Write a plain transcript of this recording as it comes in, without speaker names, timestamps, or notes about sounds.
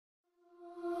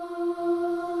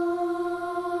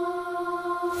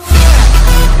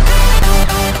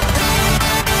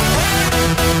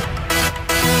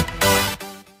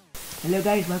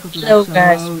Hello guys, welcome to the Hello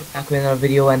guys, episode. we're back with another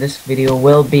video, and this video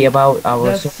will be about our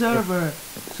The server. server.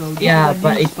 So this Yeah, is a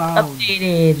but new it's spawn.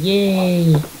 updated,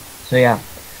 yay! So yeah,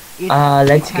 It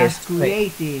let's get has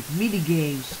straight. creative,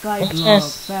 minigames, skyblock,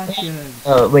 Yes. factions.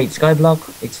 Wait, Skyblock,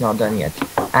 it's not done yet.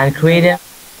 And creative,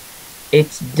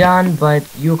 it's done, but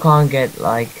you can't get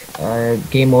like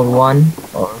game mode 1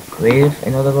 or creative,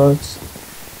 in other words.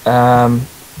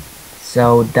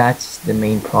 So that's the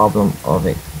main problem of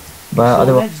it. But So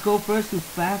otherwise, let's go first to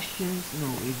factions.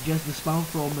 No, it's just the spawn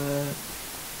from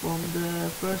the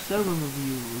first server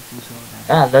review if you saw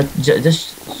that. let's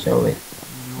just show it.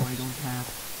 No, I don't have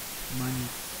money.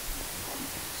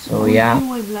 So yeah. I'm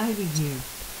lagging here.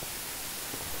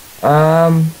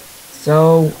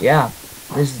 So yeah,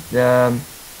 this is the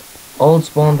old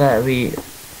spawn that we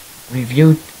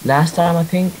reviewed last time, I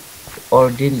think,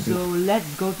 or didn't we? So let's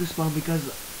go to spawn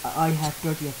because I have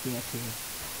 30 FPS here.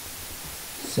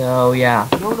 So yeah,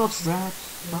 No, not rats.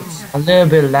 Spawn. a little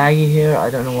bit laggy here, I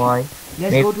don't know why.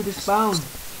 Let's Maybe go to the spawn.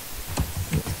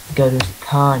 go to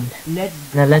spawn.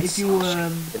 Now let's if you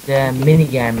the mini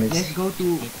games. let's go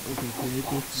to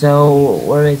creative. So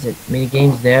where is it? Mini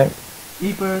games there.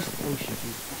 First, oh shit.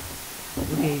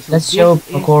 Okay, so Let's this show is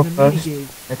parkour the first. minigame.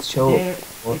 Let's show There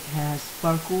parkour. it has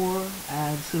parkour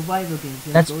and survival games.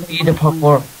 Let's go to play the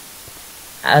parkour.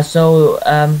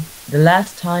 The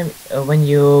last time when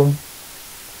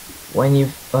you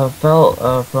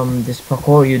fell from this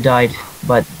parkour, you died,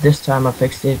 but this time I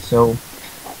fixed it, so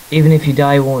even if you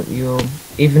die,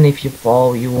 even if you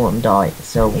fall, you won't die.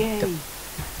 So Yay.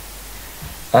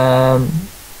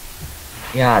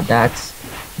 yeah, that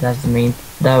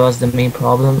was the main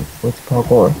problem with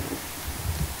parkour,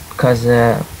 because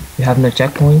you have no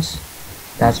checkpoints.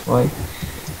 That's why.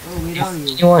 Oh, where are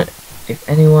you? If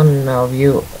anyone of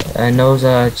you knows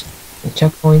a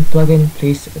checkpoint plugin,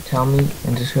 please tell me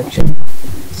in the description,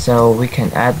 so we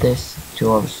can add this to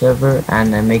our server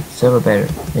and make the server better,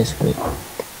 basically.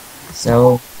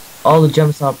 So all the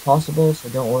jumps are possible, so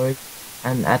don't worry.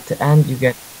 And at the end you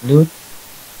get loot.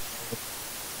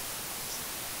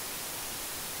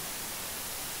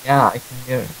 Yeah, I can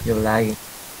hear you're lagging.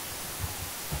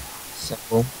 So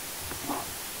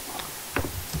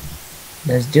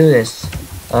let's do this.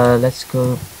 Let's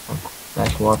go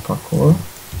back to our parkour.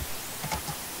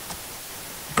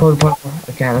 Code parkour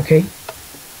again, okay?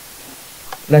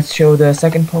 Let's show the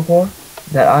second parkour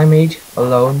that I made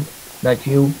alone, not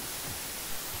you.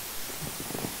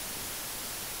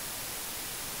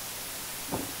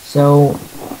 So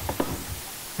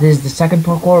this is the second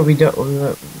parkour.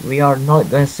 We are not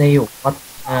gonna say what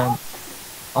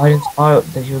items are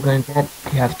that you're gonna get.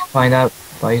 You have to find out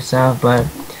by yourself, but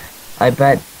I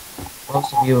bet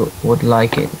most of you would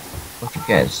like it what you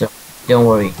get, so don't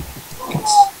worry,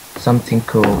 it's something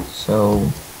cool. So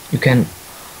you can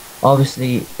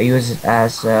obviously use it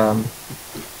as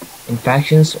in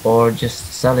factions or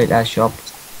just sell it as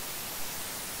shops.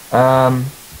 Can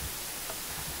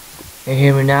you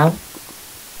hear me now?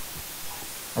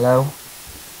 Hello?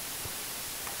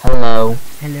 Hello?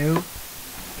 Hello.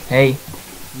 Hey?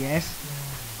 Yes.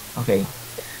 Okay,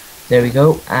 there we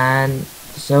go. And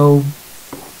so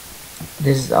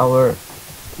this is our,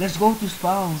 Let's go to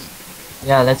spawn.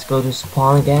 yeah, let's go to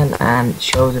spawn again and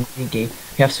show the mini game.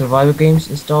 We have survival games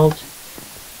installed.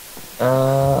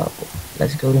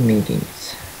 Let's go to mini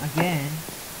games Again.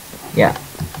 yeah.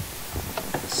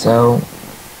 So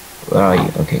where are you?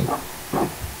 Okay,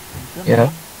 yeah,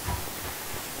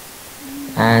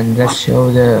 and let's show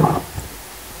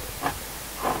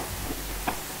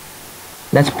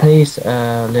let's play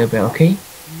a little bit, okay?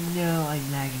 No,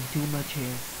 I'm lagging too much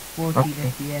here. 14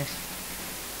 FPS.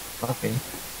 Okay,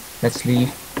 let's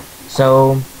leave.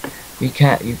 So we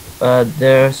can't.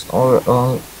 There's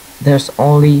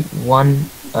only one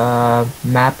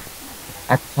map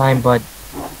at a time, but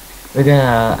we're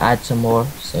gonna add some more,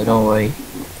 so don't worry.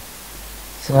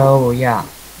 So yeah,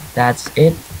 that's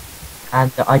it,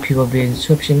 and the IP will be in the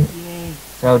description. Yay.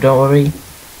 So don't worry,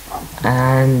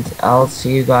 and I'll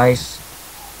see you guys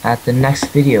at the next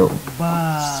video.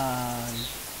 Bye.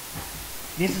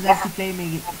 This is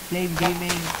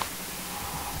MCFlameGaming.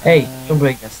 Hey, don't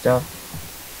break that stuff.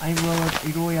 I'm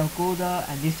Royal Coda,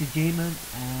 and this is Jamin,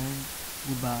 and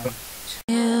goodbye.